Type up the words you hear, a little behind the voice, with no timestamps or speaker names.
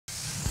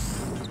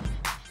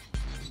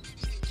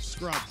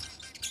Scrubb.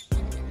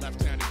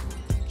 Left-handed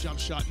jump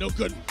shot, no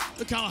good.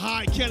 Look how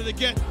high Canada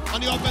get on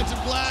the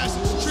offensive glass.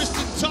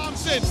 Tristan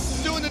Thompson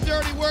doing the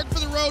dirty work for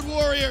the Road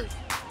Warriors.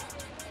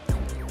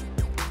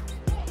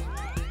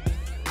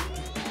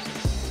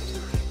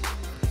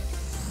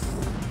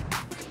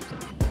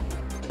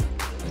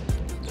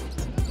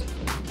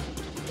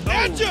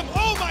 Ejim,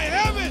 oh my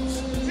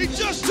heavens! He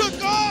just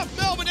took off!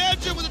 Melvin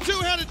Ejim with a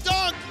two-handed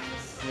dunk.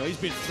 You know, he's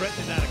been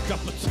threatening that a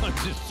couple of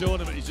times this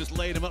tournament. He's just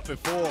laid him up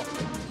before.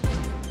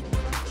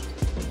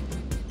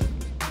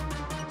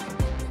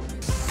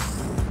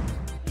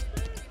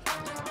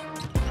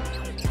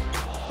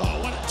 Oh,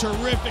 what a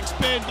terrific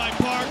spin by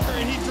Parker,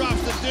 and he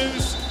drops the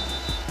deuce.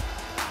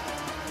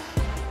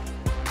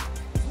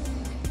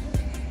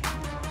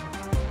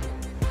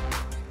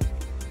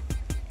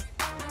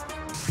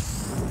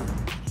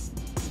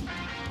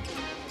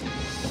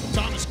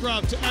 Thomas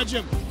Scrubb to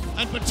Ejim,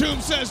 and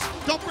Batum says,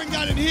 don't bring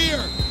that in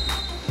here.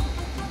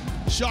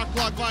 Shot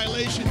clock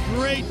violation,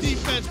 great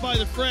defense by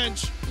the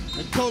French,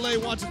 and Cole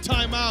wants a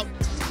timeout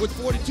with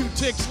 42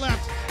 ticks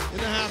left in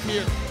the half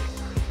here.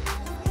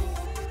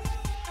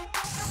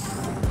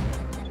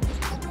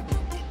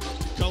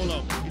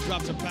 Colo, he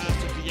drops a pass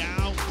to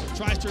Biao,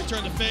 tries to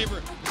return the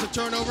favor. It's a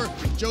turnover.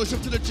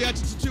 Joseph to the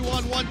Jets. It's a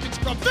 2-on-1. Can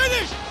Scrubb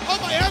finish? Oh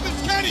my heavens,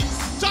 Kenny!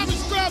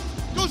 Thomas Scrubb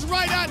goes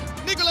right at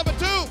Nicolas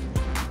Batum.